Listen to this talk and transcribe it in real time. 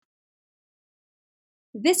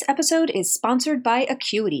This episode is sponsored by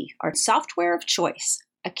Acuity, our software of choice.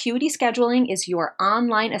 Acuity Scheduling is your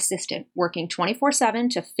online assistant working 24/7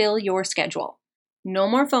 to fill your schedule. No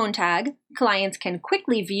more phone tag. Clients can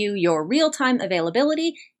quickly view your real-time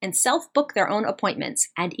availability and self-book their own appointments,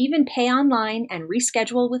 and even pay online and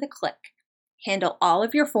reschedule with a click. Handle all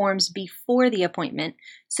of your forms before the appointment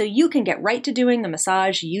so you can get right to doing the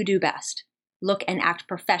massage you do best. Look and act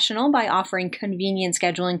professional by offering convenient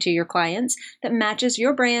scheduling to your clients that matches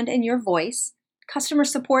your brand and your voice. Customer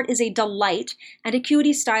support is a delight, and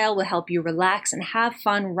Acuity Style will help you relax and have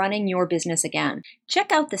fun running your business again.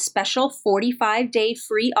 Check out the special 45-day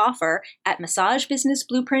free offer at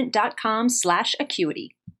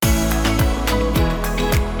massagebusinessblueprint.com/acuity.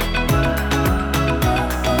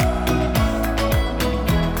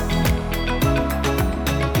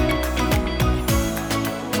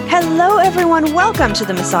 Hello, everyone. Welcome to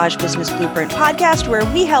the Massage Business Blueprint podcast, where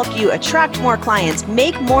we help you attract more clients,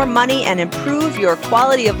 make more money, and improve your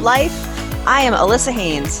quality of life. I am Alyssa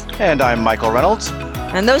Haynes. And I'm Michael Reynolds.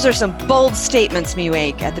 And those are some bold statements we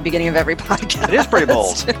make at the beginning of every podcast. It is pretty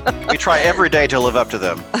bold. We try every day to live up to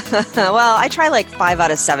them. Well, I try like 5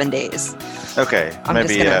 out of 7 days. Okay,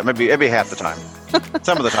 maybe half the time.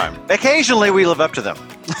 Some of the time. Occasionally, we live up to them.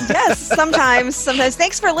 Yes, sometimes.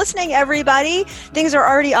 Thanks for listening, everybody. Things are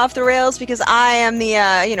already off the rails because I am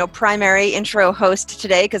the primary intro host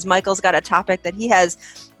today because Michael's got a topic that he has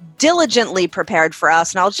diligently prepared for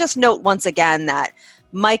us. And I'll just note once again that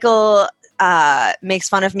Michael makes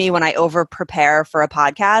fun of me when I over-prepare for a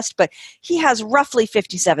podcast, but he has roughly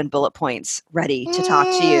 57 bullet points ready to talk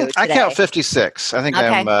to you today. I count 56. I think okay.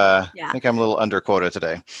 I'm a little under quota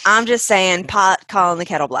today. I'm just saying, pot calling the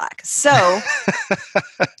kettle black. So,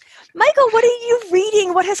 Michael, what are you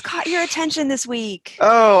reading? What has caught your attention this week?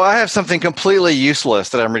 Oh, I have something completely useless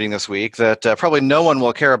that I'm reading this week that probably no one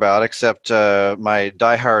will care about except my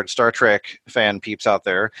diehard Star Trek fan peeps out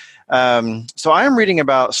there. So I am reading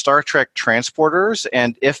about Star Trek transporters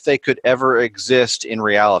and if they could ever exist in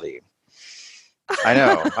reality. I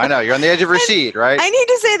know. You're on the edge of your seat, right? I need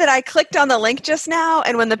to say that I clicked on the link just now,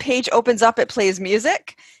 and when the page opens up, it plays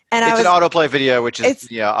music. And it's an autoplay video, which is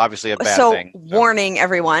obviously a bad thing. So warning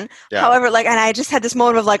everyone. Yeah. However, and I just had this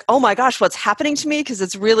moment of like, oh my gosh, what's happening to me? Because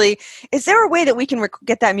it's really, is there a way that we can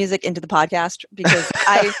get that music into the podcast? Because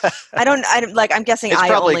I'm guessing it's I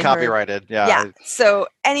probably only copyrighted. Heard, yeah. So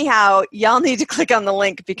anyhow, y'all need to click on the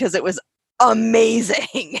link because it was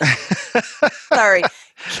amazing. Sorry.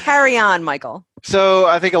 Carry on, Michael. So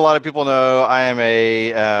I think a lot of people know I am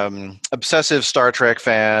a obsessive Star Trek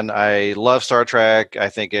fan. I love Star Trek. I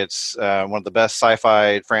think it's one of the best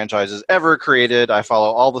sci-fi franchises ever created. I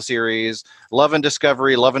follow all the series. Love and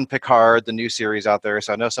Discovery, Love and Picard, the new series out there.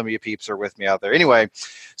 So I know some of you peeps are with me out there. Anyway,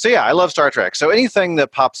 so yeah, I love Star Trek. So anything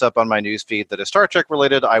that pops up on my newsfeed that is Star Trek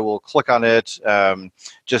related, I will click on it,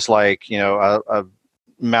 just like, a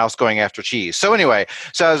mouse going after cheese. So anyway,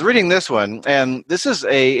 I was reading this one, and this is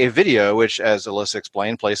a video which, as Alyssa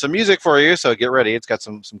explained, plays some music for you, so get ready. It's got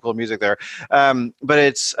some cool music there. But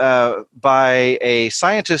it's by a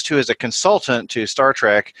scientist who is a consultant to Star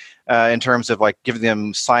Trek in terms of like giving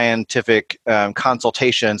them scientific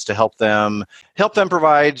consultations to help them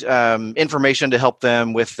provide information to help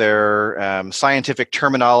them with their scientific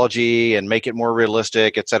terminology and make it more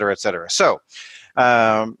realistic, et cetera, et cetera. So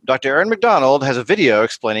Dr. Aaron McDonald has a video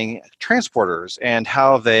explaining transporters and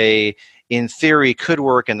how they, in theory, could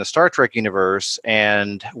work in the Star Trek universe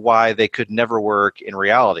and why they could never work in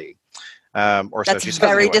reality. That's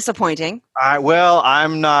very disappointing.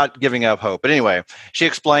 I'm not giving up hope. But anyway, she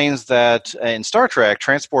explains that in Star Trek,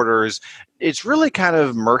 transporters, it's really kind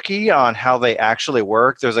of murky on how they actually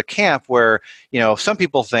work. There's a camp where, some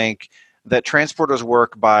people think that transporters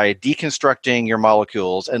work by deconstructing your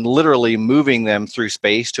molecules and literally moving them through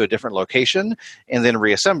space to a different location and then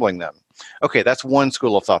reassembling them. Okay, that's one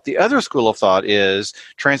school of thought. The other school of thought is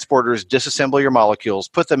transporters disassemble your molecules,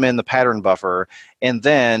 put them in the pattern buffer, and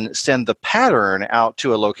then send the pattern out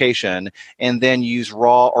to a location and then use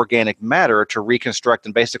raw organic matter to reconstruct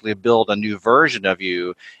and basically build a new version of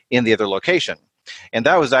you in the other location. And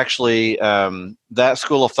that was actually, that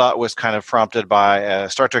school of thought was kind of prompted by a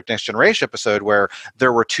Star Trek Next Generation episode where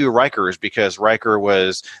there were two Rikers because Riker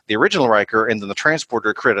was the original Riker and then the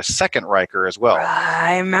transporter created a second Riker as well.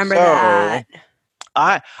 I remember that.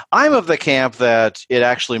 I'm of the camp that it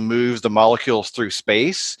actually moves the molecules through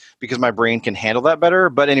space because my brain can handle that better.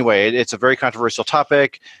 But anyway, it's a very controversial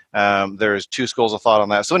topic. There's two schools of thought on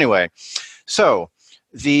that. So anyway,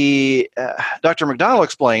 Dr. McDonald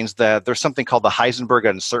explains that there's something called the Heisenberg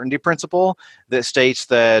uncertainty principle that states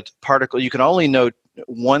that you can only know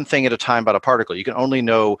one thing at a time about a particle. You can only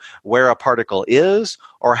know where a particle is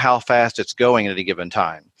or how fast it's going at any given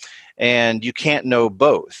time. And you can't know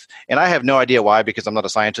both. And I have no idea why, because I'm not a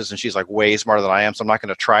scientist, and she's like way smarter than I am, so I'm not going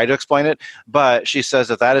to try to explain it. But she says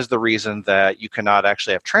that that is the reason that you cannot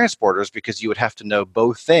actually have transporters, because you would have to know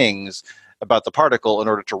both things about the particle in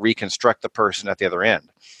order to reconstruct the person at the other end.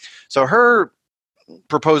 So her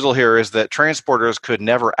proposal here is that transporters could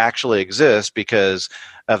never actually exist because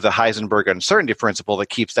of the Heisenberg uncertainty principle that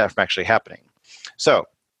keeps that from actually happening. So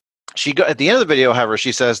at the end of the video, however,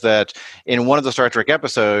 she says that in one of the Star Trek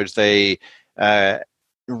episodes, they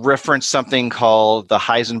reference something called the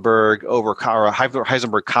Heisenberg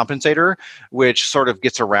Heisenberg compensator, which sort of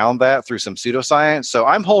gets around that through some pseudoscience. So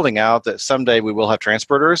I'm holding out that someday we will have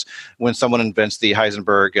transporters when someone invents the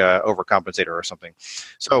Heisenberg overcompensator or something.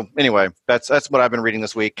 So anyway, that's what I've been reading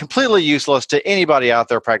this week. Completely useless to anybody out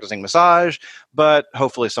there practicing massage, but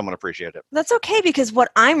hopefully someone appreciated it. That's okay, because what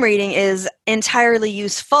I'm reading is entirely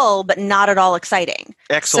useful, but not at all exciting.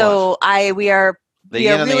 Excellent. So we are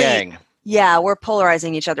yin and really, the yang. Yeah, we're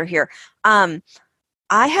polarizing each other here. I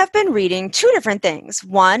have been reading two different things.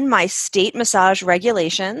 One, my state massage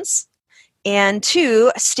regulations, and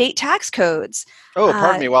two, state tax codes. Oh,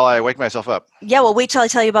 pardon me while I wake myself up. Yeah, well, wait till I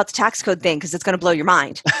tell you about the tax code thing, because it's going to blow your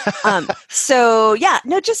mind. Somebody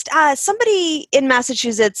in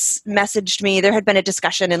Massachusetts messaged me. There had been a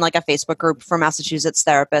discussion in like a Facebook group for Massachusetts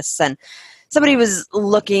therapists, and somebody was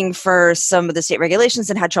looking for some of the state regulations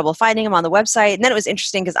and had trouble finding them on the website. And then it was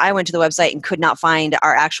interesting because I went to the website and could not find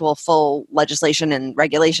our actual full legislation and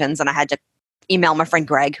regulations, and I had to email my friend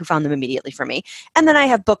Greg, who found them immediately for me. And then I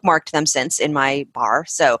have bookmarked them since in my bar,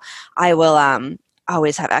 so I will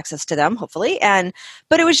always have access to them, hopefully.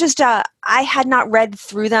 But it was just I had not read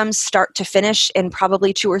through them start to finish in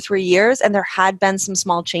probably 2 or 3 years, and there had been some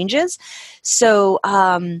small changes. So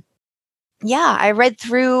I read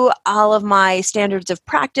through all of my standards of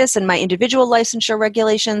practice and my individual licensure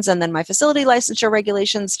regulations, and then my facility licensure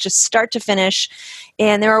regulations, just start to finish.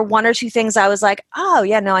 And there are 1 or 2 things I was like, oh,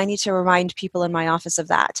 yeah, no, I need to remind people in my office of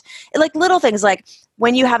that. Like little things, like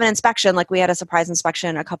when you have an inspection, like we had a surprise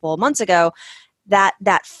inspection a couple of months ago,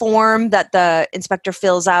 that form that the inspector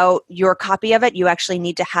fills out, your copy of it, you actually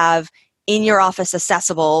need to have in your office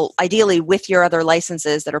accessible, ideally with your other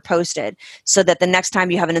licenses that are posted, so that the next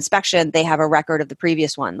time you have an inspection, they have a record of the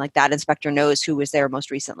previous one. Like that inspector knows who was there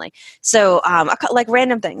most recently. So like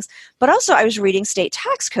random things. But also I was reading state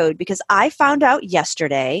tax code because I found out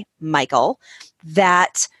yesterday, Michael,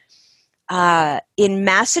 that in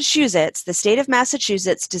Massachusetts, the state of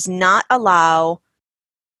Massachusetts does not allow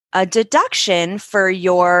a deduction for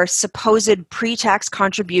your supposed pre-tax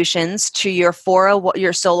contributions to your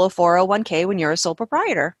solo 401k when you're a sole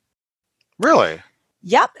proprietor. Really?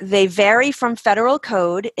 Yep. They vary from federal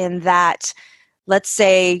code in that, let's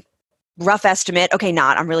say, rough estimate,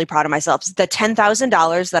 I'm really proud of myself. The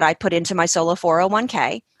 $10,000 that I put into my solo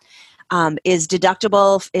 401k is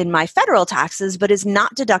deductible in my federal taxes, but is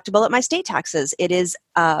not deductible at my state taxes. It is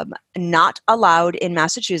not allowed in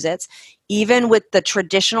Massachusetts. Even with the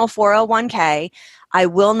traditional 401k, I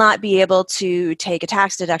will not be able to take a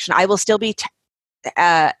tax deduction. I will still be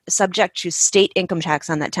subject to state income tax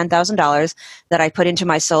on that $10,000 that I put into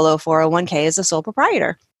my solo 401k as a sole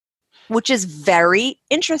proprietor, which is very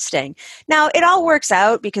interesting. Now, it all works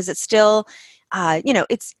out because it's still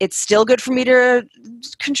it's still good for me to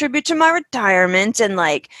contribute to my retirement, and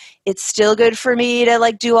like it's still good for me to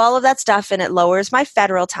like do all of that stuff, and it lowers my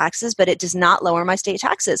federal taxes, but it does not lower my state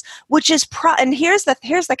taxes, which is and here's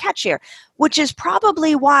the catch here, which is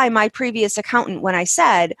probably why my previous accountant, when I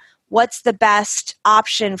said what's the best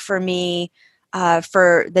option for me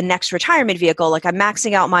for the next retirement vehicle, like I'm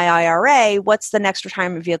maxing out my IRA, what's the next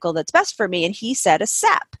retirement vehicle that's best for me? And he said a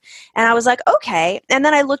SEP. And I was like, okay. And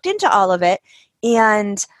then I looked into all of it,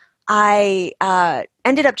 and I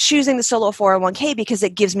ended up choosing the solo 401k because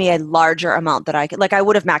it gives me a larger amount that I could, like I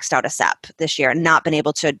would have maxed out a SEP this year and not been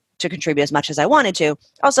able to contribute as much as I wanted to.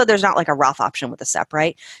 Also, there's not like a Roth option with a SEP,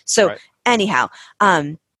 right? So anyhow,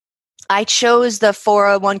 I chose the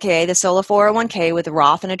 401k, the solo 401k with a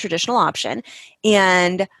Roth and a traditional option.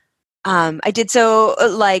 And I did so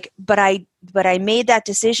but I made that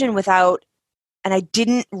decision without, and I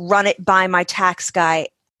didn't run it by my tax guy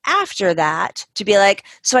after that to be like,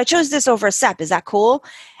 so I chose this over a SEP. Is that cool?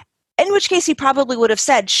 In which case he probably would have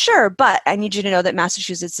said, sure, but I need you to know that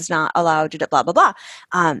Massachusetts is not allowed to blah, blah, blah.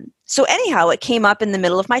 So anyhow, it came up in the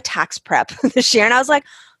middle of my tax prep this year, and I was like,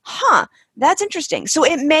 that's interesting. So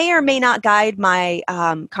it may or may not guide my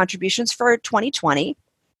contributions for 2020.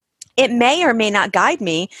 It may or may not guide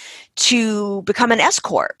me to become an S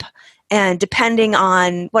Corp. And depending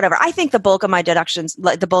on whatever, I think the bulk of my deductions,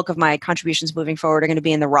 like the bulk of my contributions moving forward are going to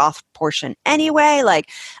be in the Roth portion anyway. Like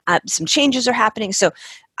some changes are happening. So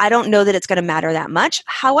I don't know that it's going to matter that much.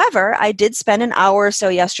 However, I did spend an hour or so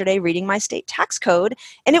yesterday reading my state tax code,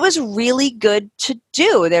 and it was really good to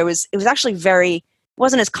do. It was actually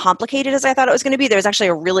wasn't as complicated as I thought it was going to be. There was actually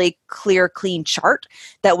a really clear, clean chart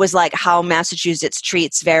that was like how Massachusetts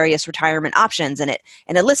treats various retirement options. And it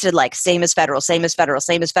listed like same as federal, same as federal,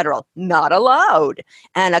 same as federal, not allowed,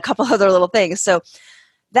 and a couple other little things. So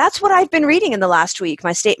that's what I've been reading in the last week,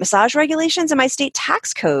 my state massage regulations and my state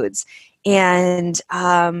tax codes. And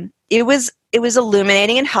it was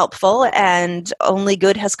illuminating and helpful, and only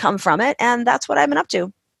good has come from it. And that's what I've been up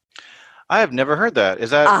to. I have never heard that.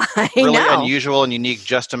 Is that really unusual and unique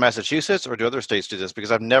just to Massachusetts, or do other states do this? Because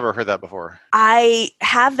I've never heard that before. I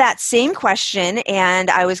have that same question, and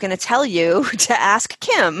I was going to tell you to ask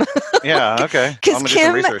Kim. Yeah, okay. I'm going to do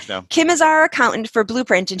some research now. Kim is our accountant for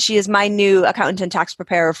Blueprint, and she is my new accountant and tax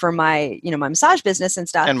preparer for my, my massage business and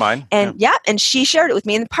stuff. And mine. And and she shared it with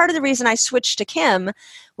me. And part of the reason I switched to Kim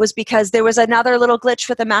was because there was another little glitch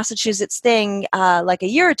with the Massachusetts thing like a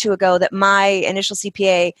year or two ago that my initial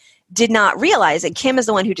CPA did not realize, and Kim is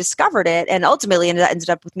the one who discovered it, and ultimately ended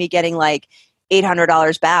up with me getting like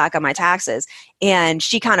 $800 back on my taxes. And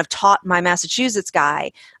she kind of taught my Massachusetts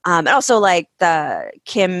guy, and also like the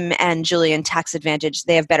Kim and Julian Tax Advantage,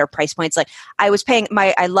 they have better price points. Like I was paying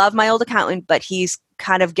I love my old accountant, but he's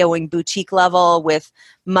kind of going boutique level with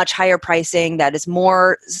much higher pricing that is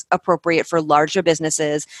more appropriate for larger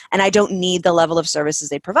businesses, and I don't need the level of services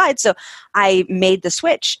they provide. So I made the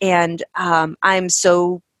switch, and I'm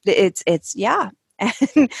so it's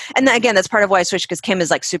and then again, that's part of why I switched, because Kim is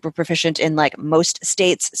like super proficient in like most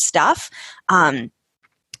states stuff.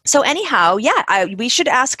 So anyhow, we should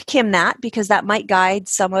ask Kim that, because that might guide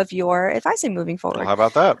some of your advising moving forward. Well, how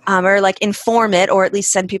about that? Or like inform it, or at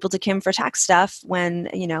least send people to Kim for tax stuff when,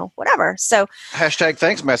 whatever. So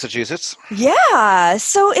 #thanks Massachusetts. Yeah.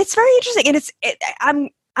 So it's very interesting. And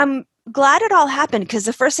I'm glad it all happened, because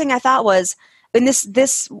the first thing I thought was, and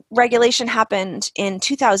this regulation happened in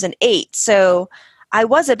 2008. So I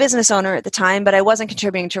was a business owner at the time, but I wasn't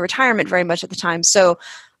contributing to retirement very much at the time. So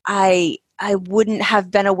I wouldn't have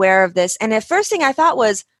been aware of this. And the first thing I thought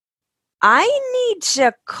was, I need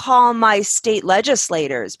to call my state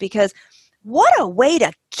legislators, because what a way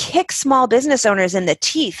to kick small business owners in the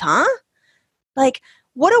teeth, huh? Like,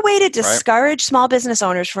 what a way to discourage small business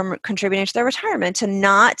owners from contributing to their retirement, to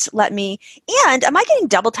not let me. And am I getting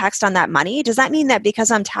double taxed on that money? Does that mean that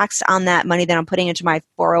because I'm taxed on that money that I'm putting into my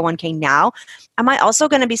 401k now, am I also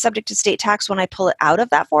going to be subject to state tax when I pull it out of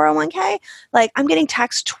that 401k? Like, I'm getting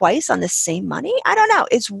taxed twice on the same money? I don't know.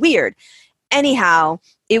 It's weird. Anyhow,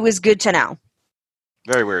 it was good to know.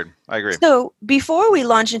 Very weird. I agree. So before we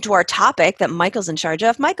launch into our topic that Michael's in charge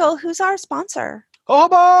of, Michael, who's our sponsor?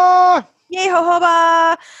 Jojoba! Yay,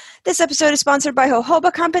 Jojoba! This episode is sponsored by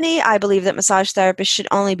Jojoba Company. I believe that massage therapists should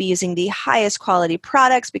only be using the highest quality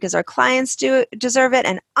products, because our clients deserve it,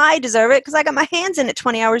 and I deserve it because I got my hands in it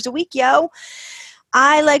 20 hours a week, yo.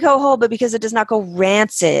 I like Jojoba because it does not go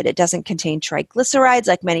rancid. It doesn't contain triglycerides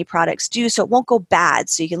like many products do, so it won't go bad.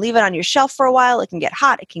 So you can leave it on your shelf for a while. It can get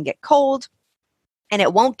hot. It can get cold. And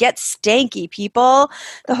it won't get stanky, people.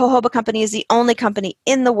 The Jojoba Company is the only company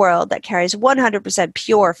in the world that carries 100%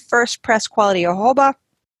 pure first press quality jojoba.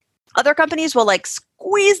 Other companies will like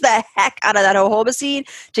squeeze the heck out of that jojoba seed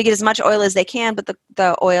to get as much oil as they can, but the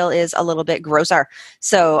oil is a little bit grosser.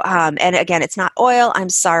 So, and again, it's not oil. I'm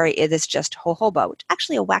sorry. It is just jojoba, which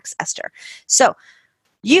actually a wax ester. So,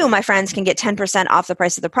 you, my friends, can get 10% off the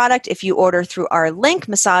price of the product if you order through our link,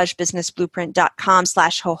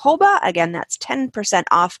 massagebusinessblueprint.com/jojoba. Again, that's 10%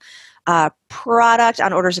 off product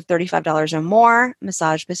on orders of $35 or more,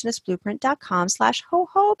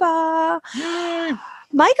 massagebusinessblueprint.com/jojoba. Yay.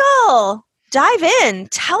 Michael, dive in.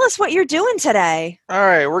 Tell us what you're doing today. All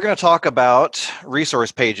right, we're going to talk about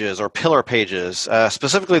resource pages or pillar pages.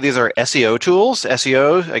 Specifically, these are SEO tools.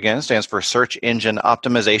 SEO, again, stands for Search Engine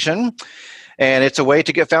Optimization. And it's a way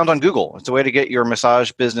to get found on Google. It's a way to get your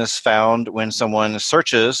massage business found when someone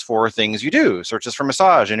searches for things you do, searches for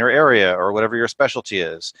massage in your area or whatever your specialty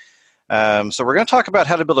is. So we're going to talk about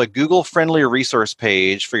how to build a Google-friendly resource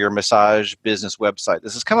page for your massage business website.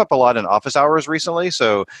 This has come up a lot in office hours recently,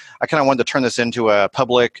 so I kind of wanted to turn this into a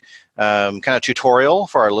public kind of tutorial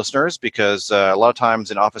for our listeners, because a lot of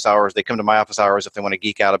times in office hours, they come to my office hours if they want to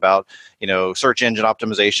geek out about, search engine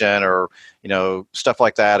optimization or, stuff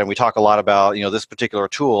like that. And we talk a lot about, this particular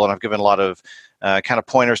tool, and I've given a lot of kind of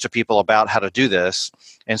pointers to people about how to do this.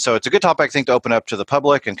 And so it's a good topic, I think, to open up to the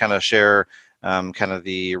public and kind of share kind of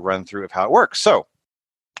the run through of how it works. So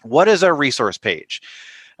What is a resource page?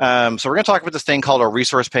 So we're going to talk about this thing called a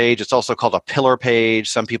resource page. It's also called a pillar page.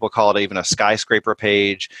 Some people call it even a skyscraper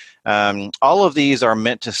page. All of these are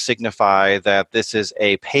meant to signify that this is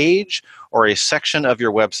a page or a section of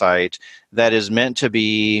your website that is meant to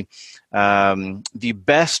be the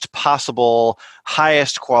best possible,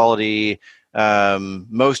 highest quality,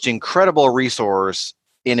 most incredible resource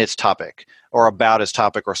in its topic, or about its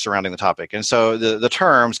topic, or surrounding the topic. And so the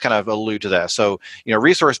terms kind of allude to that. So,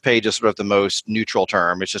 resource page is sort of the most neutral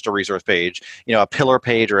term. It's just a resource page. A pillar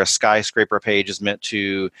page or a skyscraper page is meant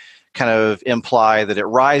to kind of imply that it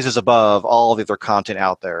rises above all the other content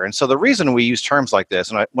out there. And so the reason we use terms like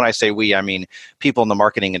this, and when I say we, I mean people in the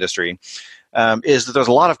marketing industry, is that there's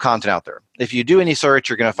a lot of content out there. If you do any search,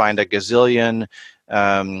 you're going to find a gazillion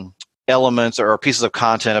elements or pieces of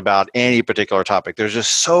content about any particular topic. There's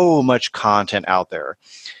just so much content out there.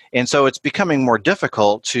 And so it's becoming more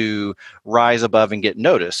difficult to rise above and get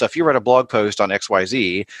noticed. So if you write a blog post on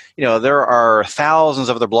XYZ, there are thousands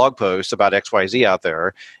of other blog posts about XYZ out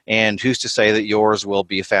there, and who's to say that yours will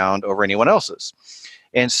be found over anyone else's?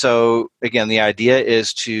 And so, again, the idea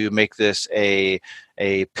is to make this a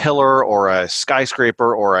pillar or a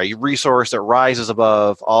skyscraper or a resource that rises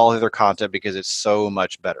above all other content because it's so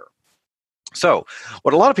much better. So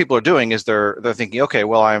what a lot of people are doing is they're thinking, okay,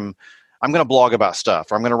 well, I'm going to blog about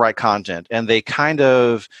stuff, or I'm going to write content, and they kind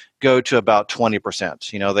of go to about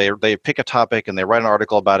 20%. They pick a topic and they write an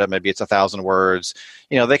article about it. Maybe it's 1,000 words.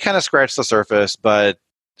 They kind of scratch the surface, but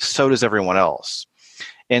so does everyone else.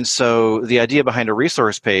 And so the idea behind a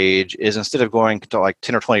resource page is, instead of going to like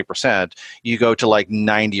 10 or 20%, you go to like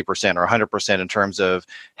 90% or 100% in terms of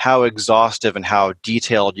how exhaustive and how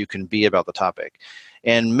detailed you can be about the topic.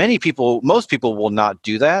 And most people will not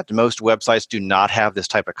do that. Most websites do not have this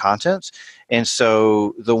type of content. And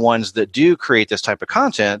so the ones that do create this type of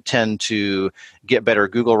content tend to get better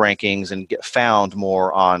Google rankings and get found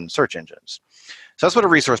more on search engines. So that's what a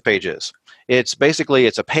resource page is. It's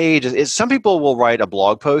a page. Some people will write a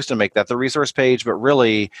blog post and make that the resource page, but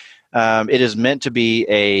really it is meant to be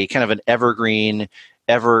a kind of an evergreen,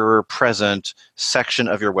 ever-present section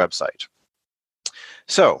of your website.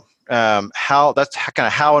 So that's kind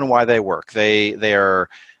of how and why they work. They are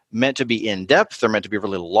meant to be in depth. They're meant to be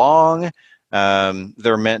really long.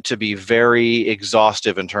 They're meant to be very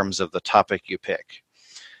exhaustive in terms of the topic you pick.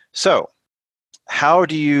 So how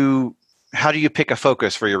do you pick a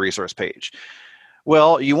focus for your resource page?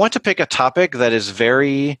 Well, you want to pick a topic that is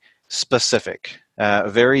very specific,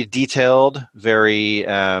 very detailed, very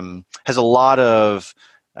has a lot of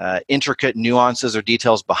intricate nuances or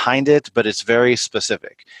details behind it, but it's very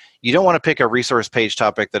specific. You don't want to pick a resource page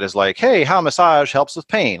topic that is like, hey, how massage helps with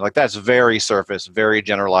pain. Like, that's very surface, very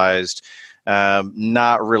generalized,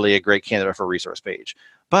 not really a great candidate for a resource page.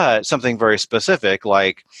 But something very specific,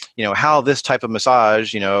 like, how this type of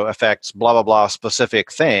massage, affects blah, blah, blah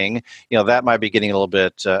specific thing, that might be getting a little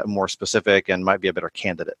bit more specific and might be a better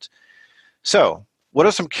candidate. So what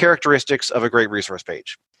are some characteristics of a great resource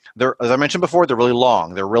page? As I mentioned before, they're really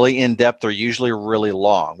long. They're really in-depth. They're usually really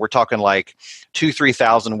long. We're talking like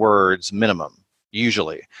 2,000-3,000 words minimum,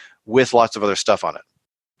 usually, with lots of other stuff on it.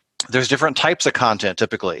 There's different types of content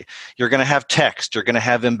typically. You're going to have text. You're going to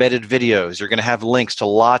have embedded videos. You're going to have links to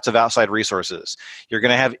lots of outside resources. You're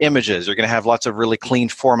going to have images. You're going to have lots of really clean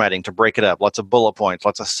formatting to break it up, lots of bullet points,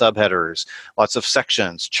 lots of subheaders, lots of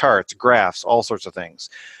sections, charts, graphs, all sorts of things.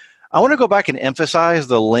 I want to go back and emphasize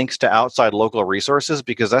the links to outside local resources,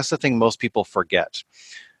 because that's the thing most people forget.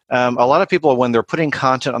 A lot of people, when they're putting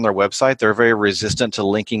content on their website, they're very resistant to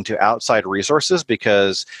linking to outside resources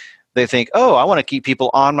because they think, oh, I want to keep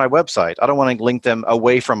people on my website. I don't want to link them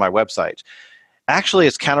away from my website. Actually,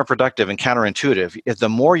 it's counterproductive and counterintuitive. If the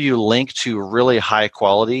more you link to really high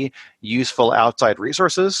quality, useful outside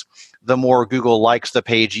resources, the more Google likes the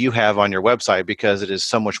page you have on your website because it is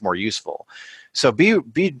so much more useful. So be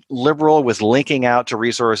liberal with linking out to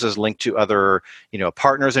resources, link to other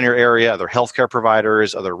partners in your area, other healthcare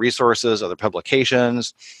providers, other resources, other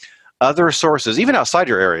publications, other sources, even outside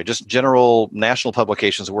your area. Just general national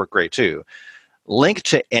publications work great too. Link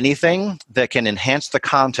to anything that can enhance the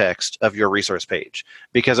context of your resource page,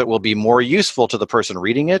 because it will be more useful to the person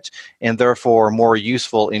reading it, and therefore more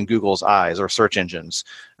useful in Google's eyes, or search engines,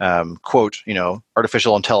 quote,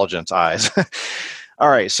 artificial intelligence eyes. All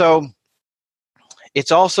right, so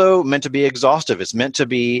it's also meant to be exhaustive. It's meant to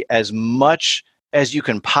be as much as you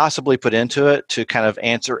can possibly put into it to kind of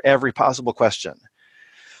answer every possible question.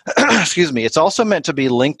 Excuse me. It's also meant to be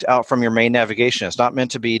linked out from your main navigation. It's not meant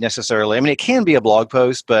to be necessarily, it can be a blog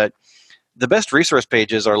post, but the best resource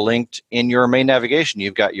pages are linked in your main navigation.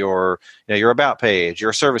 You've got your about page,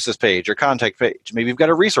 your services page, your contact page. Maybe you've got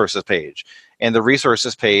a resources page, and the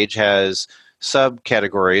resources page has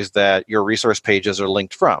subcategories that your resource pages are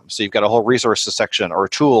linked from. So you've got a whole resources section or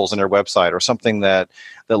tools in your website or something that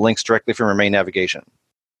links directly from your main navigation.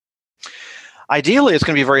 Ideally, it's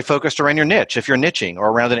going to be very focused around your niche if you're niching or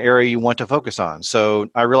around an area you want to focus on. So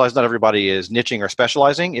I realize not everybody is niching or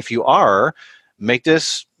specializing. If you are, make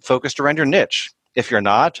this focused around your niche. If you're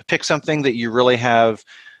not, pick something that you really have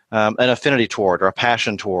an affinity toward or a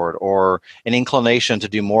passion toward or an inclination to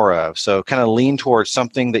do more of. So kind of lean towards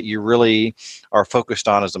something that you really are focused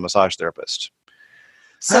on as a massage therapist.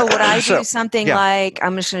 So would I do something like,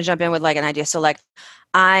 I'm just going to jump in with like an idea. So like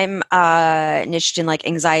I'm niched in like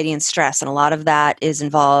anxiety and stress, and a lot of that is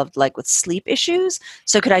involved like with sleep issues.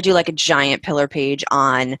 So could I do like a giant pillar page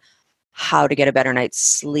on how to get a better night's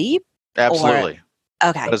sleep? Absolutely.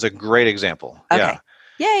 Okay. That is a great example. Okay.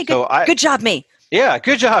 Yeah. Yay, good job, me. Yeah,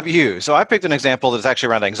 good job, you. So I picked an example that's actually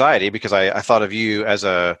around anxiety because I thought of you as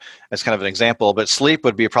kind of an example, but sleep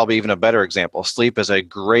would be probably even a better example. Sleep is a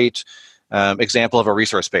great example of a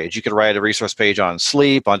resource page. You could write a resource page on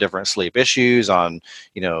sleep, on different sleep issues, on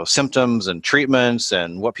symptoms and treatments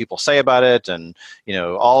and what people say about it, and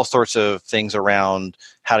all sorts of things around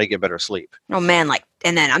how to get better sleep. Oh man,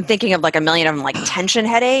 and then I'm thinking of like a million of them, like tension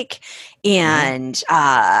headache and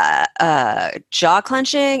jaw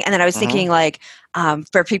clenching, and then I was thinking like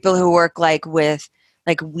for people who work like with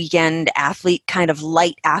like weekend athlete, kind of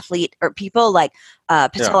light athlete or people like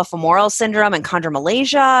patellofemoral syndrome and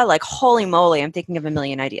chondromalacia, like holy moly, I'm thinking of a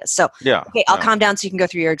million ideas. So okay, I'll calm down so you can go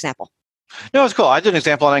through your example. No, it's cool. I did an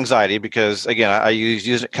example on anxiety because, again, I use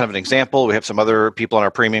it kind of an example. We have some other people in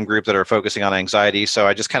our premium group that are focusing on anxiety. So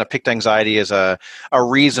I just kind of picked anxiety as a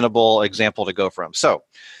reasonable example to go from. So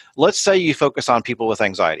let's say you focus on people with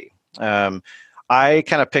anxiety. I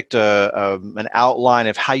kind of picked an outline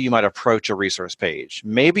of how you might approach a resource page.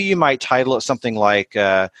 Maybe you might title it something like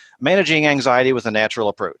Managing Anxiety with a Natural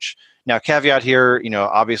Approach. Now, caveat here,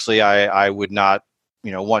 obviously I would not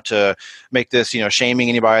want to make this, shaming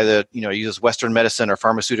anybody that, uses Western medicine or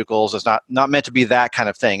pharmaceuticals. It's not meant to be that kind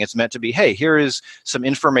of thing. It's meant to be, hey, here is some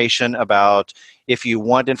information about, if you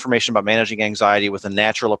want information about managing anxiety with a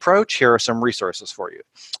natural approach, here are some resources for you.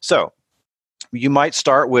 So you might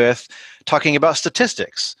start with talking about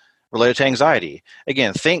statistics related to anxiety.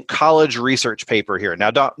 Again, think college research paper here. Now,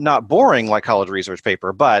 not boring like college research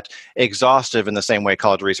paper, but exhaustive in the same way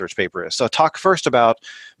college research paper is. So talk first about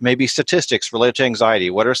maybe statistics related to anxiety.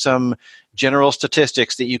 What are some general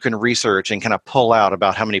statistics that you can research and kind of pull out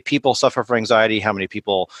about how many people suffer from anxiety, how many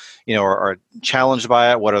people, are challenged by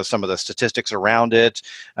it, what are some of the statistics around it.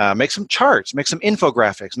 Make some charts, make some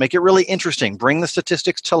infographics, make it really interesting, bring the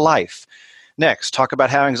statistics to life. Next, talk about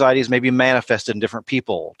how anxiety is maybe manifested in different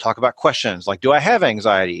people. Talk about questions like, do I have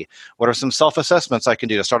anxiety? What are some self-assessments I can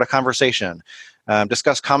do to start a conversation?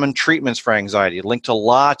 Discuss common treatments for anxiety. Link to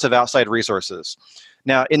lots of outside resources.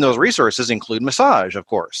 Now, in those resources include massage, of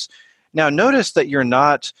course. Now, notice that you're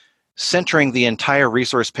not centering the entire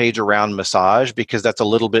resource page around massage because that's a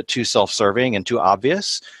little bit too self-serving and too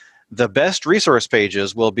obvious. The best resource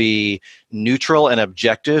pages will be neutral and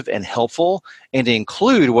objective and helpful and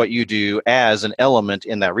include what you do as an element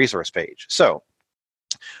in that resource page. So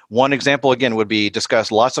one example, again, would be discuss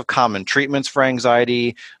lots of common treatments for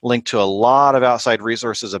anxiety, link to a lot of outside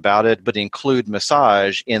resources about it, but include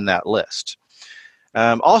massage in that list.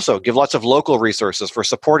 Also, give lots of local resources for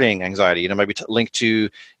supporting anxiety. Maybe link to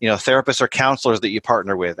therapists or counselors that you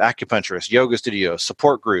partner with, acupuncturists, yoga studios,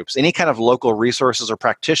 support groups, any kind of local resources or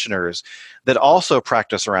practitioners that also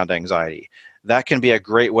practice around anxiety. That can be a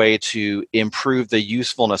great way to improve the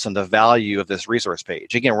usefulness and the value of this resource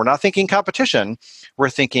page. Again, we're not thinking competition. We're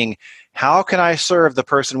thinking, how can I serve the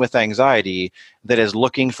person with anxiety that is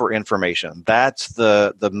looking for information? That's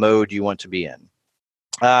the mode you want to be in.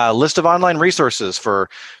 List of online resources for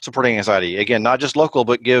supporting anxiety. Again, not just local,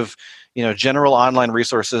 but give general online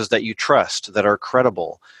resources that you trust, that are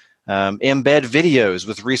credible. Embed videos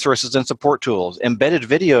with resources and support tools. Embedded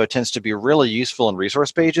video tends to be really useful in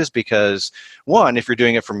resource pages because, one, if you're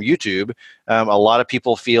doing it from YouTube, a lot of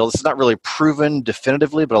people feel, this is not really proven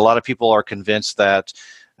definitively, but a lot of people are convinced that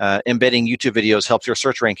embedding YouTube videos helps your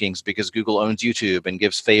search rankings because Google owns YouTube and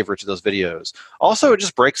gives favor to those videos. Also, it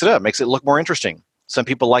just breaks it up, makes it look more interesting. Some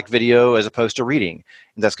people like video as opposed to reading,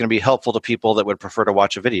 and that's going to be helpful to people that would prefer to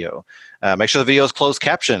watch a video. Make sure the video is closed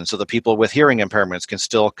captioned so that people with hearing impairments can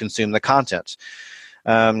still consume the content.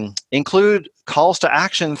 Include calls to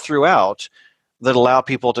action throughout that allow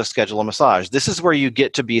people to schedule a massage. This is where you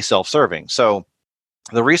get to be self-serving. So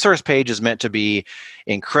The resource page is meant to be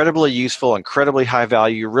incredibly useful, incredibly high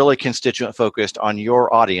value, really constituent focused on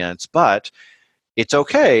your audience, but it's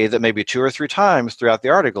okay that maybe 2 or 3 times throughout the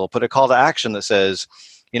article, put a call to action that says,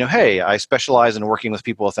 hey, I specialize in working with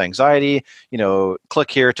people with anxiety,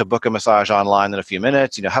 click here to book a massage online in a few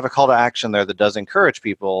minutes, have a call to action there that does encourage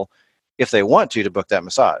people, if they want to book that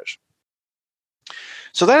massage.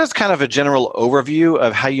 So that is kind of a general overview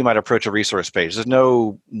of how you might approach a resource page. There's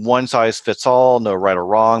no one size fits all, no right or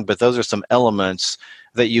wrong, but those are some elements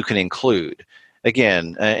that you can include.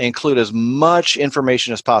 Again, include as much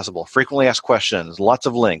information as possible, frequently asked questions, lots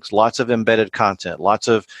of links, lots of embedded content, lots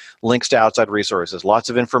of links to outside resources, lots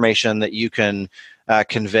of information that you can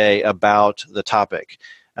convey about the topic.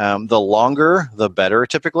 The longer, the better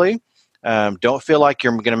typically. Don't feel like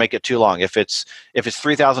you're going to make it too long. If it's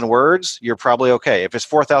 3,000 words, you're probably okay. If it's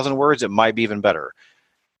 4,000 words, it might be even better.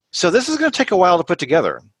 So this is going to take a while to put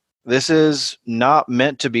together. This is not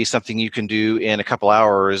meant to be something you can do in a couple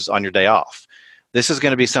hours on your day off. This is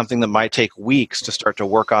going to be something that might take weeks to start to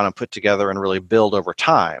work on and put together and really build over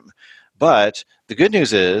time. But the good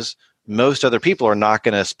news is most other people are not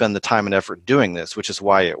going to spend the time and effort doing this, which is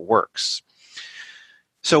why it works.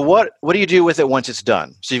 So what do you do with it once it's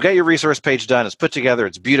done? So you've got your resource page done, it's put together,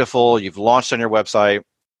 it's beautiful, you've launched on your website.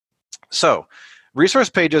 So resource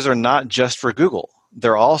pages are not just for Google.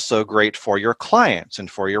 They're also great for your clients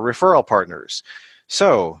and for your referral partners.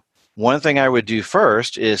 So one thing I would do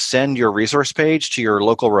first is send your resource page to your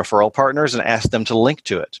local referral partners and ask them to link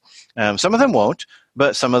to it. Some of them won't,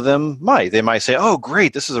 but some of them might. They might say, oh,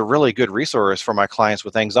 great, this is a really good resource for my clients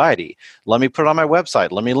with anxiety. Let me put it on my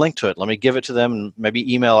website. Let me link to it. Let me give it to them and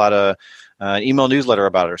maybe email out an email newsletter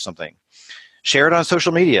about it or something. Share it on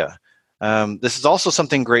social media. This is also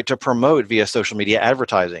something great to promote via social media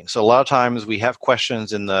advertising. So a lot of times we have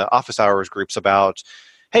questions in the office hours groups about,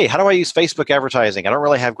 hey, how do I use Facebook advertising? I don't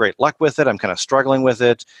really have great luck with it. I'm kind of struggling with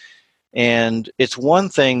it. And it's one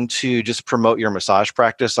thing to just promote your massage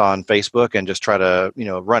practice on Facebook and just try to,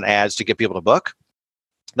 run ads to get people to book.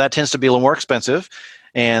 That tends to be a little more expensive,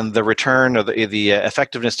 and the return or the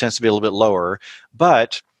effectiveness tends to be a little bit lower.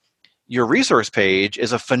 But your resource page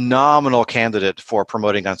is a phenomenal candidate for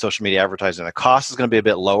promoting on social media advertising. The cost is going to be a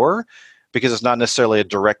bit lower because it's not necessarily a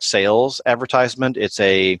direct sales advertisement. It's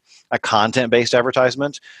a content-based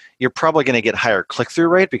advertisement. You're probably going to get higher click-through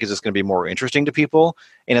rate because it's going to be more interesting to people,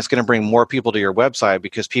 and it's going to bring more people to your website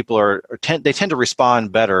because people tend to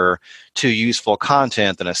respond better to useful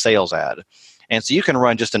content than a sales ad. And so you can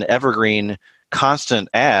run just an evergreen, constant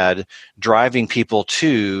ad driving people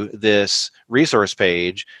to this resource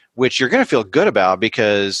page, which you're going to feel good about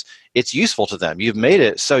because it's useful to them. You've made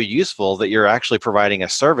it so useful that you're actually providing a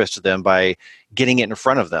service to them by getting it in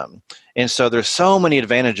front of them. And so there's so many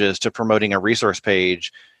advantages to promoting a resource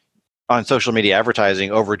page on social media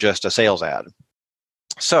advertising over just a sales ad.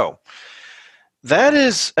 So that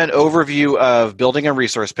is an overview of building a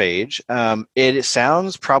resource page. It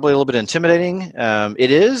sounds probably a little bit intimidating.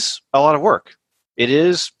 It is a lot of work. It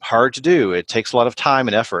is hard to do. It takes a lot of time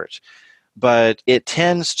and effort, but it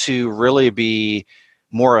tends to really be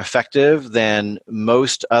more effective than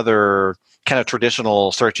most other kind of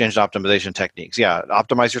traditional search engine optimization techniques. Yeah,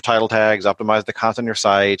 optimize your title tags, optimize the content on your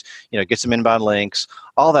site, get some inbound links,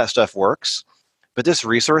 all that stuff works. But this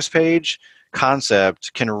resource page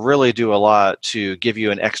concept can really do a lot to give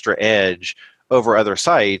you an extra edge over other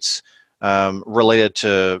sites related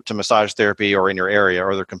to massage therapy or in your area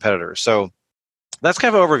or other competitors. So that's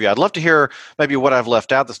kind of an overview. I'd love to hear maybe what I've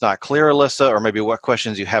left out that's not clear, Alyssa, or maybe what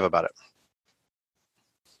questions you have about it.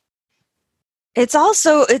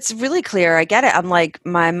 It's really clear. I get it. I'm like,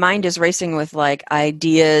 my mind is racing with like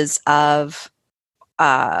ideas of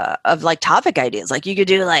like topic ideas. Like you could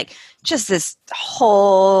do like just this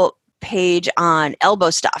whole page on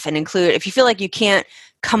elbow stuff and include, if you feel like you can't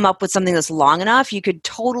come up with something that's long enough, you could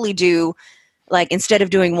totally do like, instead of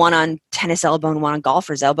doing one on tennis elbow and one on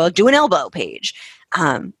golfer's elbow, do an elbow page.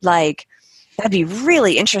 Like that'd be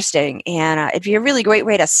really interesting. And it'd be a really great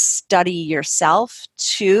way to study yourself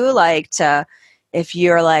too. Like if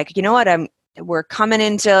you're like, you know what, we're coming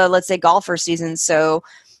into, let's say, golfer season. So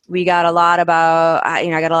we got a lot about, I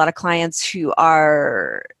got a lot of clients who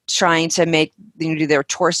are trying to make, do their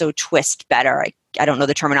torso twist better. I don't know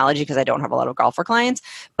the terminology because I don't have a lot of golfer clients,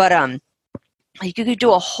 but you could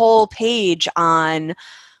do a whole page on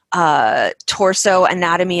torso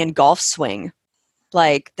anatomy and golf swing.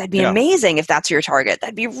 Like that'd be amazing if that's your target.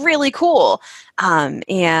 That'd be really cool.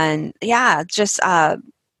 And yeah, just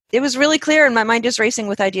it was really clear, and my mind is racing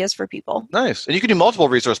with ideas for people. Nice. And you can do multiple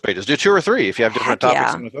resource pages. Do 2 or 3 if you have different Heck topics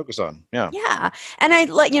yeah. you want to focus on. Yeah. Yeah. And I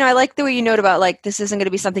like the way you note about like this isn't going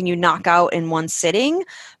to be something you knock out in one sitting,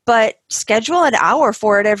 but schedule an hour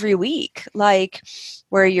for it every week. Like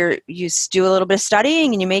where you do a little bit of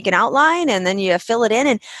studying and you make an outline and then you fill it in.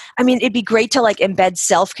 And I mean, it'd be great to like embed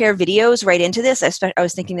self-care videos right into this. I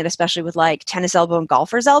was thinking that especially with like tennis elbow and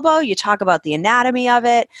golfer's elbow, you talk about the anatomy of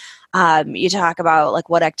it. You talk about like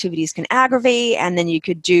what activities can aggravate, and then you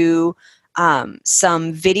could do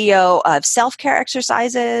some video of self-care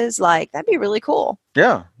exercises. Like that'd be really cool.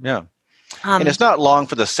 Yeah. Yeah. And it's not long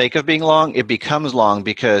for the sake of being long. It becomes long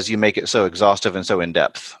because you make it so exhaustive and so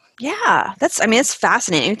in-depth. Yeah, it's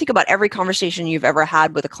fascinating. You think about every conversation you've ever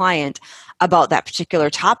had with a client about that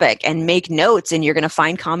particular topic and make notes, and you're going to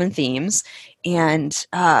find common themes. And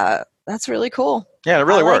that's really cool. Yeah, it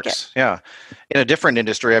really like works. Yeah. In a different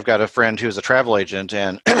industry, I've got a friend who's a travel agent,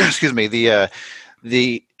 and excuse me,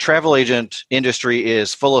 the travel agent industry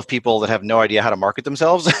is full of people that have no idea how to market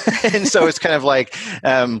themselves. And so it's kind of like,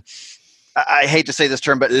 I hate to say this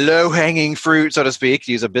term, but low-hanging fruit, so to speak,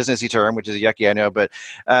 to use a businessy term, which is yucky, I know, but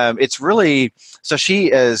it's really, so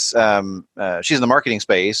she is, she's in the marketing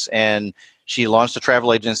space, and she launched a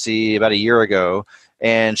travel agency about a year ago,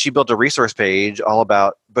 and she built a resource page all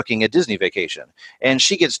about booking a Disney vacation. And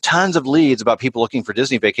she gets tons of leads about people looking for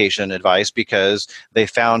Disney vacation advice because they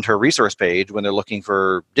found her resource page when they're looking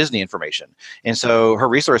for Disney information. And so her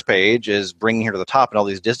resource page is bringing her to the top in all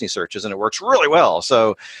these Disney searches, and it works really well.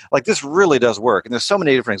 So like this really does work. And there's so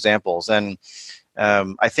many different examples. And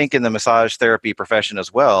I think in the massage therapy profession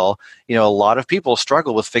as well, a lot of people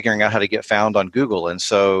struggle with figuring out how to get found on Google. And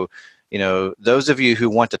so those of you who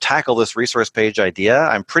want to tackle this resource page idea,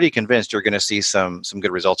 I'm pretty convinced you're going to see some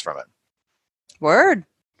good results from it. Word.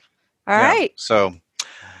 All right. So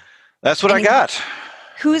that's what I got.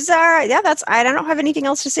 I don't have anything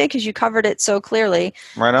else to say because you covered it so clearly.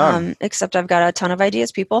 Right on. Except I've got a ton of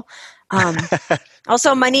ideas, people.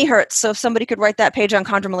 Also, my knee hurts. So if somebody could write that page on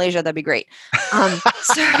Chondromalacia, that'd be great.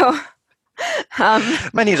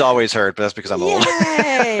 My knees always hurt, but that's because I'm old.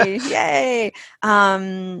 Yay!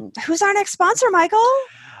 Who's our next sponsor, Michael?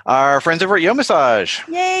 Our friends over at Yo Massage.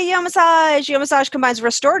 Yay, Yo Massage! Yo Massage combines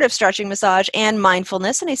restorative stretching massage and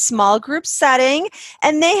mindfulness in a small group setting,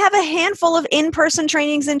 and they have a handful of in-person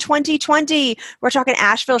trainings in 2020. We're talking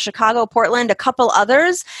Asheville, Chicago, Portland, a couple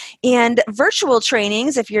others, and virtual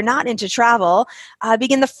trainings, if you're not into travel,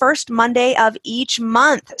 begin the first Monday of each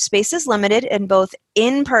month. Space is limited in both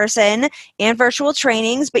in-person and virtual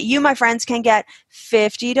trainings, but you, my friends, can get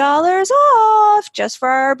 $50 off just for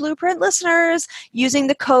our Blueprint listeners using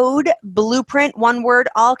the code Blueprint, one word,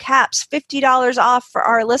 all caps, $50 off for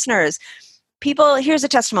our listeners. People, here's a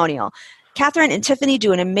testimonial. Catherine and Tiffany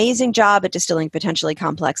do an amazing job at distilling potentially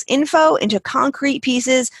complex info into concrete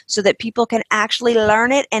pieces so that people can actually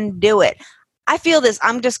learn it and do it. I feel this.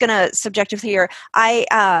 I'm just going to subjective here.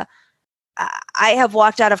 I have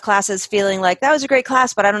walked out of classes feeling like that was a great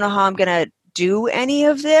class, but I don't know how I'm going to do any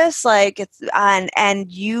of this. Like it's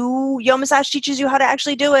Yo Massage teaches you how to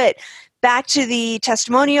actually do it. Back to the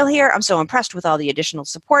testimonial here. I'm so impressed with all the additional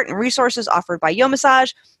support and resources offered by Yo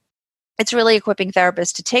Massage. It's really equipping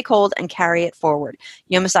therapists to take hold and carry it forward.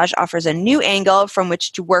 Yo Massage offers a new angle from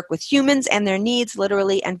which to work with humans and their needs,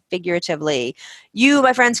 literally and figuratively. You,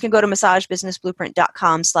 my friends, can go to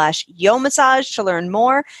massagebusinessblueprint.com/Yo Massage to learn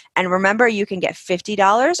more. And remember, you can get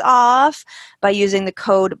 $50 off by using the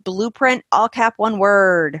code Blueprint, all cap, one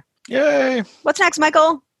word. Yay! What's next,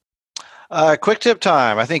 Michael? Quick tip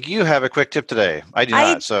time. I think you have a quick tip today. I do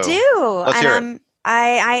not. I do. Let's hear it.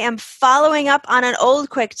 I am following up on an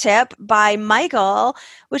old quick tip by Michael,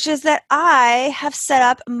 which is that I have set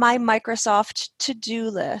up my Microsoft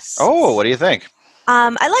to-do list. Oh, what do you think?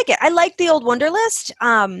 I like it. I like the old Wunderlist.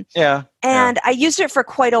 And I used it for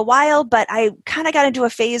quite a while, but I kind of got into a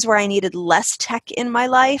phase where I needed less tech in my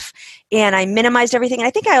life, and I minimized everything. And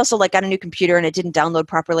I think I also got a new computer, and it didn't download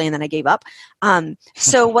properly, and then I gave up.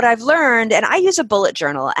 So what I've learned, and I use a bullet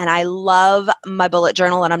journal, and I love my bullet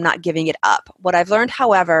journal, and I'm not giving it up. What I've learned,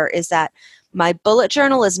 however, is that my bullet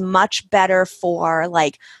journal is much better for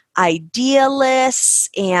idea lists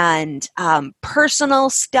and personal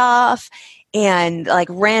stuff and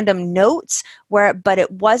random notes but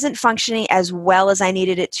it wasn't functioning as well as I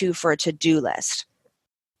needed it to for a to-do list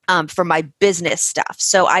for my business stuff.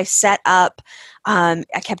 So I set up, I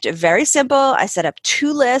kept it very simple. I set up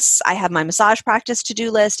 2 lists. I have my massage practice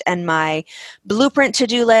to-do list and my Blueprint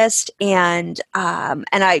to-do list. And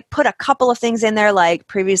I put a couple of things in there, like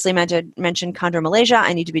previously mentioned Chondromalacia.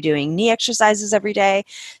 I need to be doing knee exercises every day.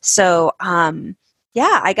 So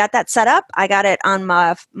Yeah, I got that set up. I got it on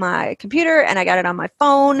my computer and I got it on my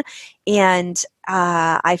phone, and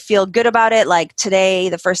I feel good about it. Like today,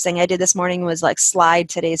 the first thing I did this morning was like slide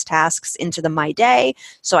today's tasks into the My Day.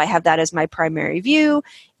 So I have that as my primary view.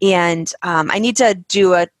 And I need to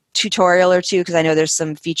do a tutorial or two because I know there's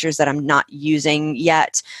some features that I'm not using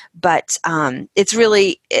yet, but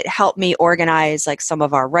it helped me organize like some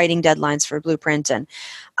of our writing deadlines for Blueprint and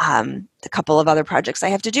a couple of other projects I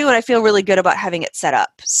have to do, and I feel really good about having it set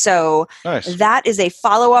up. So Nice. that is a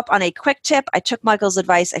follow-up on a quick tip. I took Michael's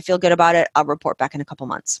advice. I feel good about it. I'll report back in a couple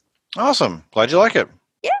months. Awesome. Glad you like it.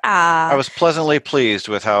 Yeah. I was pleasantly pleased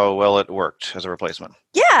with how well it worked as a replacement.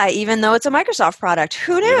 Yeah, even though it's a Microsoft product.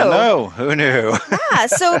 Who knew? Who knew? Yeah,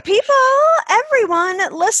 so people,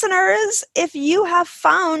 everyone, listeners, if you have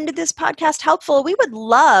found this podcast helpful, we would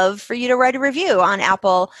love for you to write a review on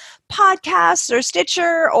Apple Podcasts or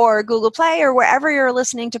Stitcher or Google Play or wherever you're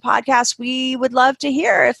listening to podcasts. We would love to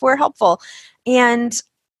hear if we're helpful. And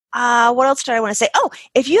what else did I want to say? Oh,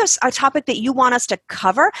 if you have a topic that you want us to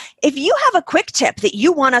cover, if you have a quick tip that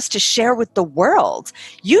you want us to share with the world,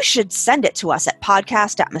 you should send it to us at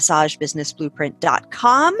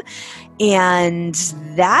podcast@massagebusinessblueprint.com. And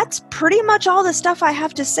that's pretty much all the stuff I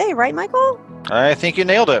have to say, right, Michael? I think you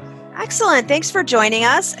nailed it. Excellent. Thanks for joining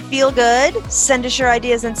us. Feel good. Send us your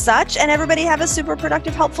ideas and such. And everybody have a super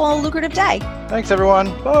productive, helpful, lucrative day. Thanks, everyone.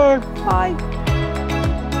 Bye. Bye.